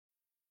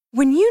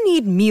When you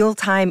need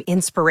mealtime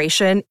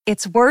inspiration,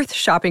 it's worth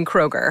shopping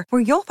Kroger,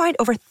 where you'll find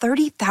over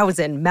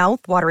 30,000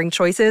 mouth-watering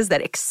choices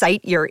that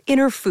excite your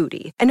inner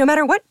foodie. And no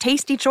matter what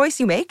tasty choice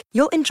you make,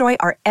 you'll enjoy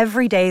our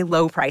everyday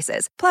low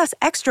prices, plus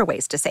extra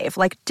ways to save,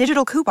 like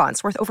digital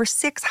coupons worth over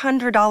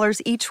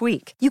 $600 each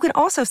week. You can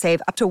also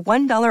save up to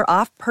 $1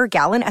 off per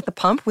gallon at the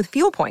pump with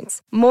fuel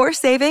points. More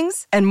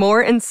savings and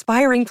more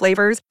inspiring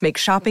flavors make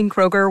shopping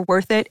Kroger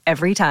worth it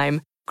every time.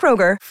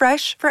 Kroger,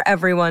 fresh for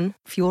everyone.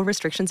 Fuel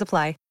restrictions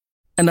apply.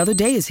 Another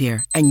day is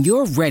here, and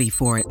you're ready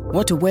for it.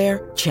 What to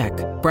wear? Check.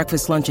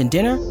 Breakfast, lunch, and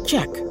dinner?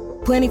 Check.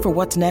 Planning for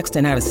what's next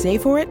and how to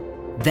save for it?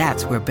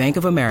 That's where Bank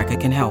of America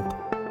can help.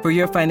 For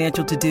your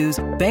financial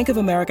to-dos, Bank of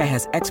America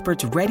has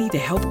experts ready to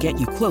help get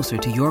you closer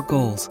to your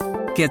goals.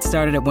 Get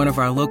started at one of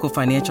our local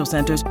financial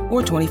centers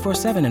or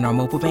 24/7 in our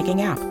mobile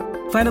banking app.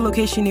 Find a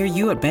location near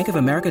you at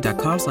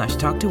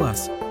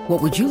bankofamerica.com/talktous. What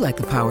would you like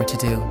the power to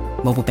do?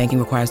 Mobile banking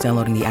requires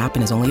downloading the app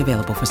and is only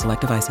available for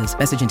select devices.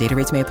 Message and data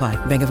rates may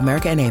apply. Bank of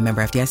America N.A.,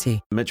 member FDIC.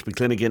 Mitch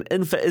McClenaghan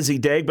in for Izzy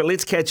Dagg, but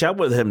let's catch up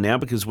with him now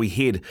because we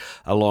head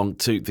along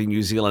to the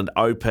New Zealand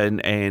Open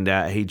and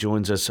he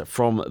joins us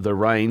from the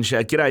range.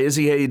 G'day,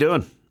 Izzy, how you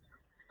doing?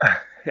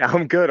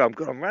 I'm good. I'm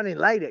running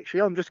late,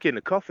 actually. I'm just getting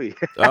a coffee.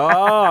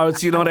 Oh,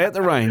 so you're not at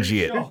the range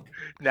yet?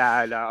 No,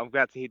 I'm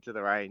about to head to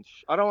the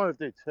range. I don't want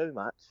to do too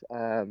much.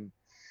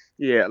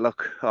 Yeah,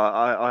 look,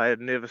 I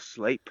never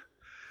sleep.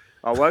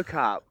 I woke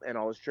up and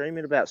I was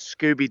dreaming about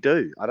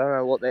Scooby-Doo. I don't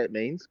know what that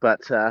means,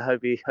 but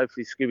hopefully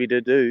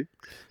Scooby-Doo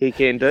he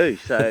can do.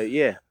 So,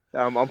 yeah,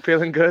 I'm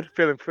feeling good,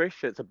 feeling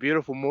fresh. It's a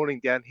beautiful morning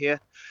down here.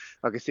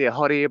 I can see a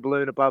hot air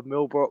balloon above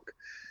Millbrook.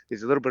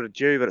 There's a little bit of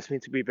dew, but it's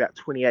meant to be about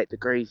 28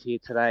 degrees here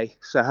today.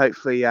 So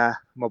hopefully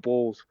my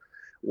ball's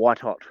white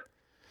hot.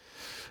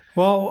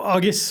 Well, I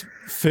guess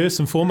first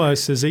and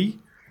foremost, Izzy,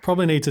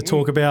 probably need to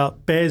talk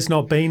about Baz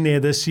not being there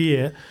this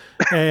year,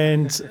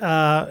 and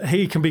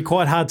he can be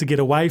quite hard to get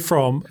away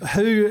from.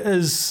 Who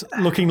is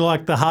looking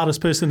like the hardest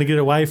person to get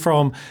away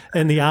from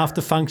in the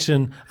after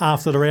function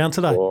after the round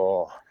today?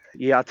 Oh,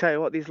 yeah, I'll tell you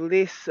what, there's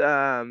less,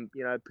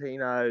 Pinot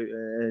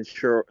and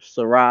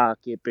Syrah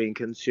being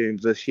consumed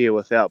this year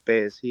without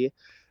Baz here.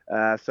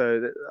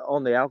 So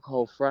on the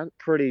alcohol front,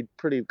 pretty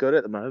good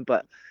at the moment,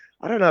 but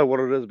I don't know what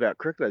it is about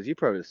cricketers. You're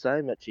probably the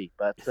same, Mitchie,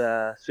 but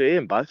so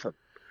Ian Botham.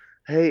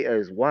 He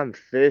is one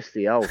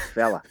thirsty old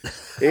fella.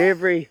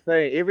 Every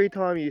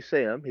time you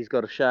see him, he's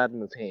got a shard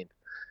in his hand.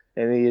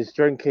 And he is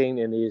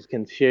drinking and he is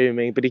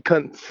consuming, but he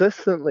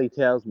consistently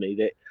tells me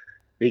that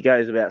he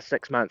goes about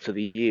 6 months of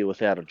the year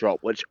without a drop,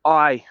 which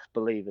I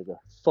believe is a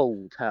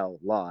full-tail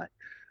lie.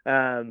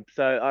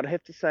 So I'd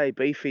have to say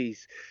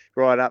Beefy's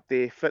right up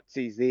there,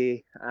 Fitzy's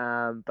there,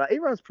 but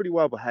everyone's pretty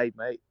well behaved,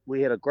 mate.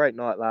 We had a great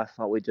night last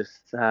night. We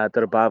just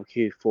did a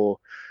barbecue for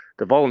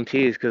the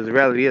volunteers because the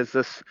reality is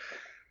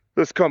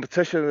this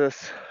competition,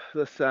 this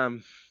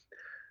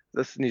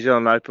New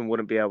Zealand Open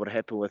wouldn't be able to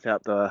happen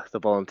without the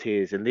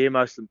volunteers. And their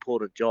most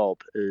important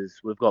job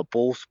is we've got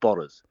ball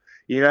spotters.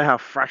 You know how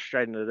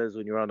frustrating it is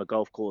when you're on a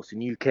golf course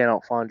and you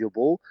cannot find your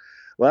ball?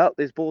 Well,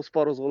 there's ball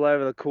spotters all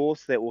over the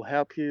course that will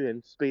help you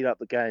and speed up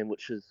the game,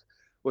 which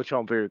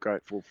I'm very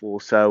grateful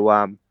for. So,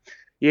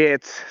 yeah,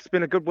 it's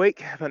been a good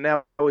week, but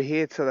now we're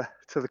here to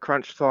the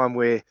crunch time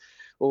where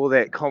all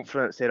that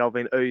confidence that I've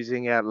been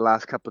oozing out the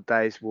last couple of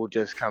days will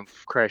just come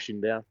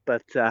crashing down.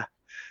 But,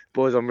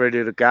 boys, I'm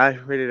ready to go,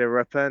 ready to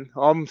rip in.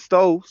 I'm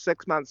still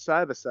 6 months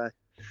sober, so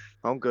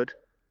I'm good.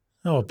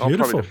 Oh, beautiful. I'm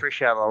probably the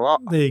fresh out of the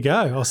lot. There you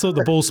go. I thought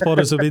the ball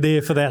spotters would be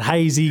there for that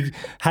hazy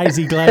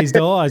glazed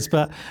eyes,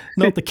 but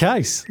not the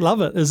case.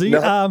 Love it, Izzy.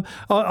 No.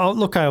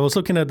 I was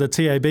looking at the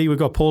TAB. We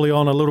got Paulie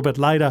on a little bit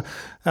later.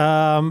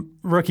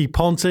 Ricky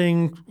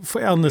Ponting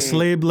on the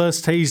celeb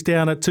list. He's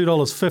down at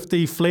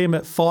 $2.50. Flem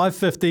at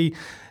 $5.50.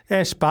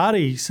 Ash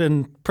Barty's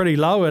in pretty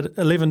low at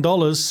 $11.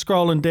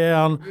 Scrolling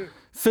down,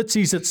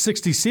 Fitzy's at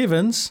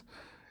 67s.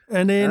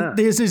 And then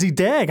there's Izzy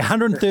Dagg,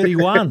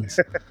 131s.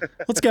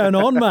 What's going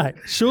on, mate?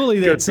 Surely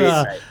that's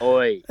a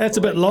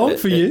bit long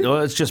for you. No,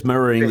 it's just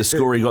mirroring the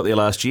score he got there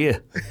last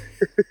year.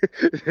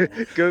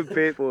 Good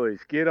bet, boys.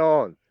 Get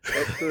on.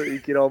 Absolutely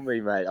get on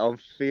me, mate. I'm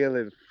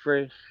feeling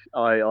fresh.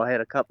 I had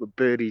a couple of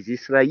birdies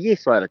yesterday.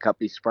 Yes, I had a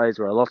couple of sprays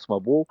where I lost my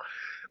ball.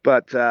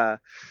 But and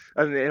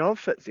I'm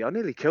Fitzy. I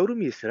nearly killed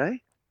him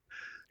yesterday.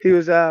 He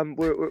was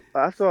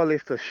after I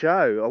left the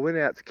show, I went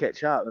out to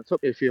catch up and it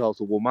took me a few holes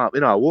to warm up.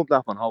 I warmed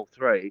up on hole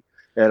 3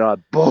 and I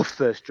boofed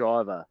this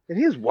driver and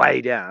he was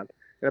way down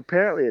and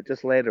apparently it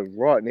just landed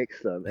right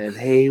next to him and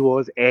he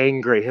was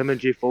angry. Him and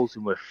Jeff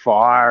Wilson were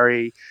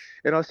fiery.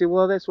 And I said,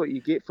 well, that's what you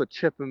get for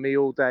chipping me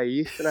all day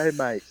yesterday,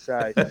 mate. So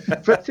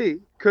Fitzy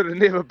could have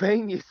never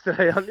been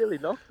yesterday. I nearly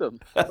knocked him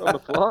on the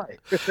fly.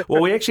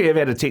 Well, we actually have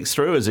had a text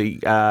through, Izzy,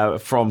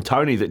 from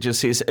Tony that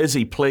just says,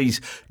 Izzy, please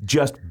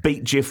just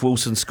beat Jeff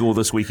Wilson's score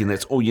this weekend.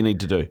 That's all you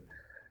need to do.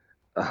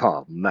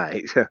 Oh,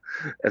 mate.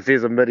 If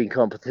there's a mini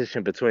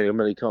competition between a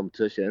mini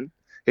competition,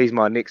 he's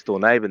my next door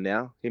neighbour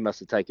now. He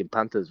must have taken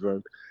punter's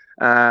room.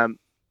 I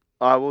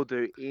will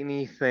do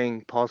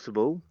anything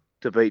possible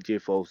to beat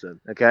Jeff Wilson.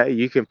 Okay,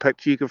 you can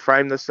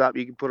frame this up,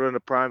 you can put it in a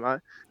promo.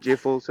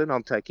 Jeff Wilson,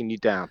 I'm taking you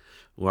down.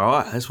 Well,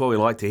 all right, that's what we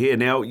like to hear.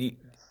 Now,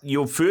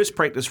 your first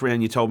practice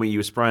round, you told me you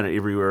were spraying it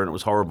everywhere and it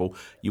was horrible.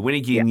 You went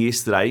again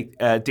yesterday.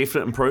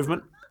 Definite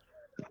improvement?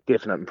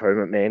 Definite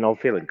improvement, man. I'm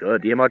feeling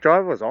good. Yeah, my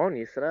driver was on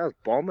yesterday. I was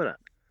bombing it.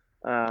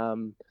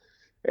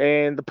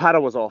 And the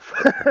putter was off.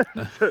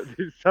 So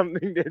there's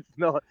something that's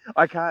not.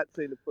 I can't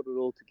seem to put it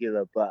all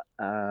together. But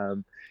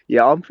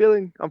yeah, I'm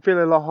feeling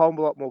a whole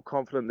lot more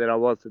confident than I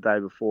was the day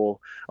before.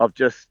 I've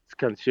just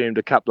consumed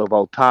a couple of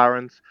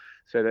Voltarens,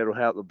 so that'll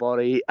help the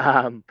body.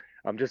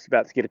 I'm just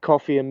about to get a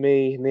coffee in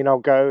me, and then I'll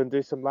go and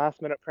do some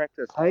last minute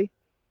practice. Hey,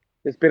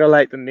 it's better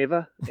late than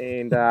never.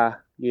 And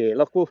yeah,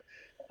 look, well,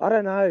 I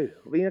don't know.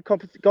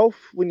 Golf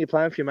when you're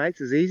playing for your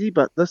mates is easy,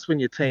 but this when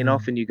you're teeing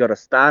off and you got a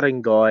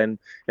starting guy and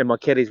my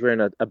caddy's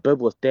wearing a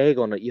bib with Dagg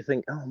on it, you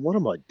think, oh, what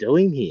am I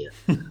doing here?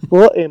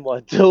 What am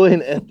I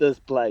doing at this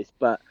place?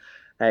 But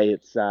hey,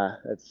 it's I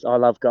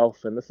love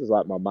golf, and this is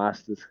like my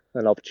masters,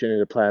 an opportunity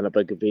to play on a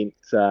big event.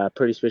 It's a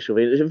pretty special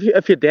event.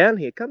 If you're down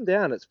here, come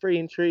down. It's free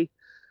entry.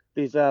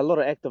 There's a lot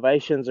of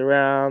activations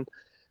around.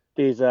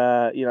 There's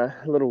a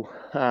little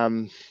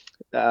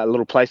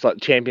place like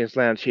Champions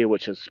Lounge here,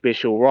 which is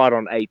special, right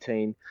on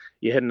 18.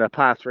 You're hitting a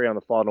par 3 on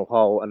the final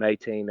hole on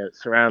 18. And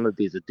it's surrounded.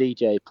 There's a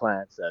DJ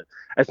playing. So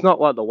it's not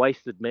like the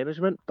Wasted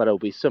Management, but it'll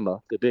be similar.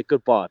 There'll be a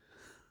good vibe.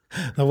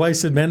 The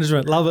Wasted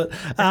Management, love it.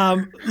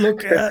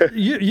 Look,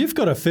 you've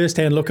got a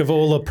first-hand look of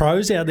all the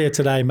pros out there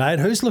today, mate.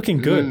 Who's looking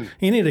good?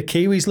 Any of the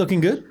Kiwis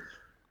looking good?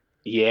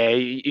 Yeah,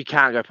 you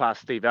can't go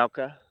past Steve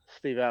Alker.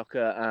 Steve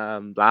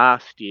Alker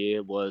last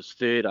year was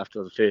third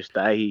after the first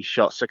day. He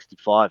shot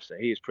 65, so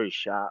he is pretty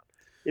sharp.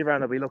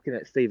 Everyone will be looking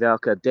at Steve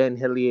Alker. Dan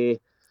Hillier,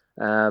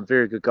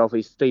 very good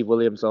golfer. Steve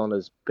Williams on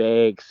his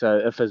bag, so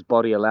if his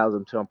body allows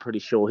him to, I'm pretty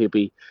sure he'll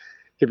be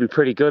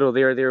pretty good or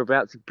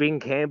thereabouts. Ben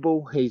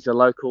Campbell, he's a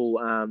local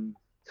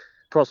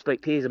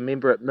prospect. He's a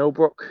member at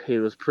Millbrook. He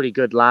was pretty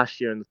good last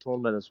year in the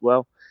tournament as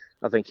well.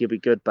 I think he'll be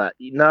good, but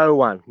no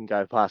one can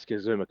go past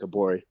Kazuma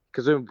Kabori.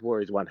 Kazuma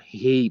Kabori's won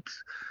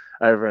heaps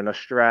over in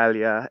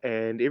Australia,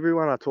 and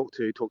everyone I talk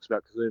to talks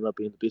about Kazuma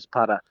being the best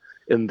putter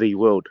in the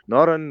world,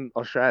 not in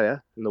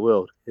Australia, in the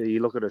world.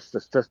 You look at his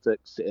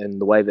statistics and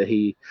the way that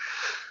he,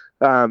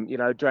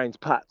 drains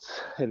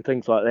putts and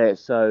things like that.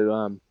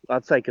 So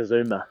I'd say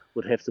Kazuma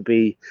would have to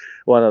be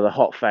one of the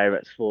hot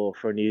favourites for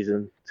New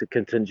Zealand to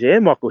continue.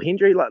 And Michael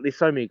Hendry, like there's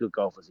so many good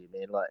golfers here,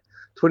 man. Like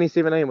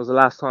 2017 was the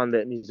last time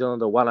that New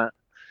Zealander won it.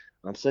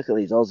 I'm sick of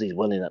these Aussies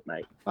winning it,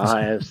 mate.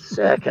 I am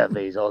sick of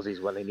these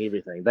Aussies winning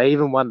everything. They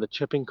even won the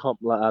chipping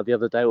comp the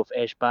other day with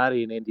Ash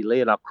Barty and Andy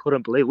Lee, and I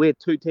couldn't believe we had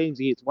two teams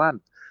against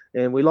one,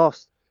 and we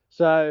lost.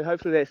 So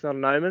hopefully that's not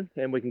an omen,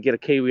 and we can get a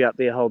Kiwi up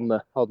there holding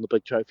the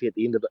big trophy at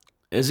the end of it.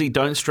 Izzy,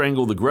 don't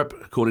strangle the grip,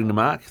 according to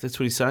Mark. That's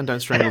what he's saying, don't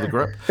strangle the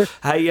grip.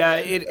 Hey,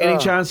 any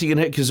chance you can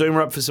hit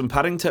Kazuma up for some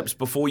putting tips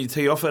before you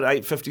tee off at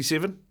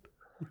 8:57?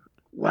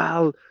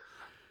 Well,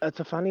 it's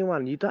a funny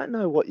one. You don't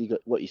know what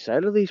you say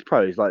to these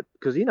pros, like,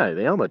 because you know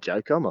me, I'm a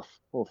joker. I'm a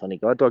funny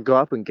guy. Do I go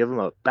up and give them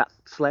a butt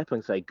slap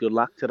and say good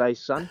luck today,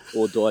 son,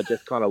 or do I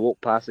just kind of walk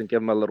past and give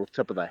them a little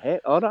tip of the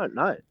hat? I don't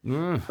know.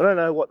 I don't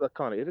know what the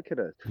kind of etiquette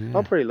is.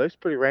 I'm pretty loose,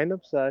 pretty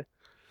random, so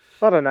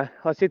I don't know.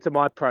 I said to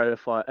my pro,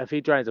 if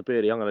he drains a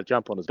birdie, I'm going to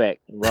jump on his back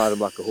and ride him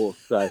like a horse.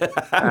 So,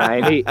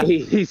 and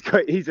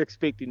he's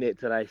expecting that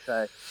today.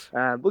 So,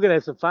 we're going to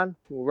have some fun.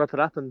 We'll rip it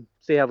up and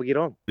see how we get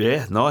on.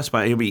 Yeah, nice,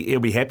 mate. He'll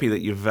be happy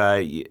that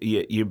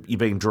you've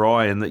been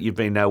dry and that you've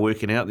been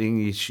working out.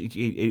 Then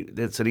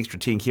that's an extra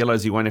 10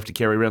 kilos you won't have to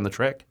carry around the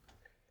track.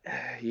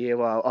 Yeah,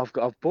 well,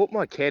 I've bought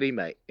my caddy,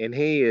 mate, and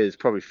he is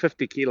probably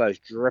 50 kilos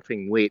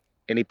dripping wet.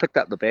 And he picked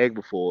up the bag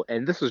before,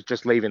 and this was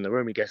just leaving the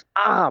room. He goes,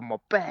 my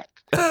back.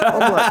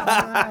 I'm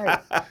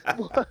like,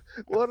 mate,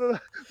 what did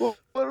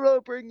I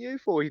bring you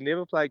for? He's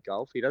never played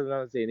golf. He doesn't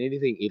understand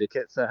anything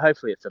etiquette, so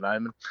hopefully it's an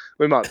omen.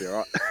 We might be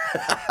all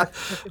right.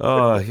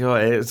 Oh,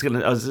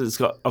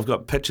 God, I've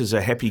got pictures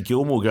of Happy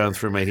Gilmore going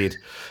through my head.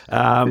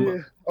 I'll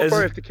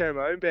probably have to carry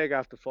my own bag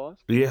after 5.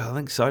 Yeah, I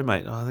think so,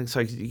 mate. I think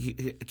so.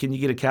 Can you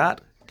get a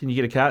cart?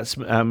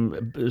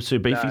 Sir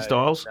Beefy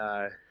styles?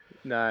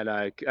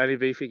 No. Only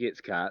Beefy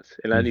gets carts,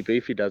 and only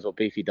Beefy does what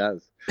Beefy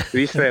does. We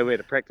used to say we had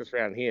a practice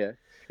round here.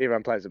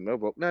 Everyone plays at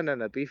Millbrook.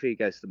 No. Beefy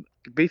goes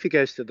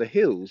to the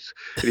hills,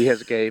 but he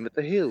has a game at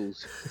the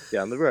hills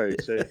down the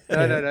road. So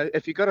no.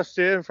 If you got a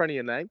sir in front of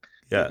your name,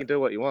 you can do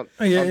what you want.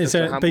 Oh, yeah,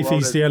 so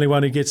Beefy's the only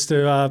one who gets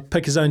to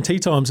pick his own tee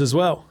times as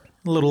well.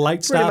 A little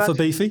late start for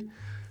Beefy.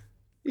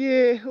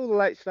 Yeah, all the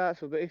late starts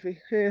for Beefy.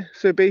 Yeah,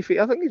 Sir Beefy.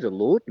 I think he's a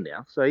lord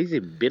now, so he's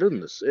even better than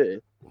the Sir.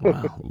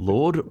 Wow,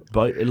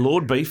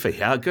 Lord Beefy.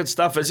 Good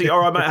stuff, is he? All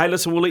right, mate. Hey,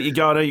 listen, we'll let you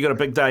go. I know you got a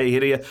big day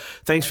ahead of you.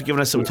 Thanks for giving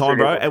us some time,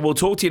 bro. And we'll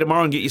talk to you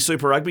tomorrow and get your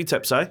Super Rugby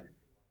tips, eh?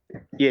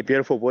 Yeah,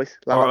 beautiful, boys.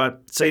 Love all right, mate.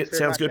 See you.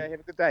 Sounds good. Have a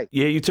good day.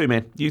 Yeah, you too,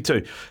 man. You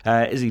too.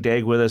 Izzy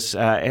Dagg with us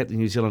at the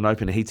New Zealand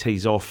Open. He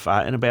tees off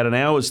in about an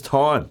hour's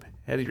time.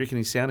 How do you reckon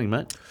he's sounding,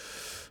 mate?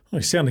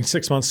 Well, he's sounding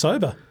 6 months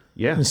sober.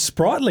 Yeah. And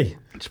sprightly.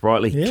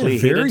 Sprightly, yeah,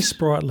 clear-headed. Very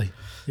sprightly.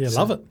 Yeah,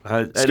 love it.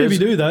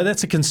 Scooby-Doo, though,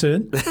 that's a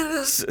concern.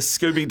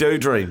 Scooby Doo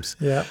dreams.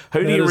 Yeah,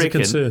 Who do that you is a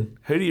reckon? concern.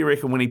 Who do you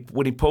reckon when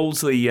he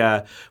pulls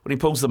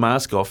the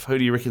mask off? Who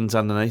do you reckon's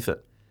underneath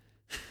it?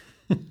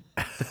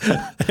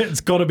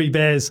 It's got to be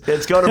Baz.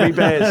 It's got to be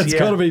Baz. It's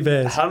got to be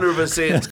Baz. 100%.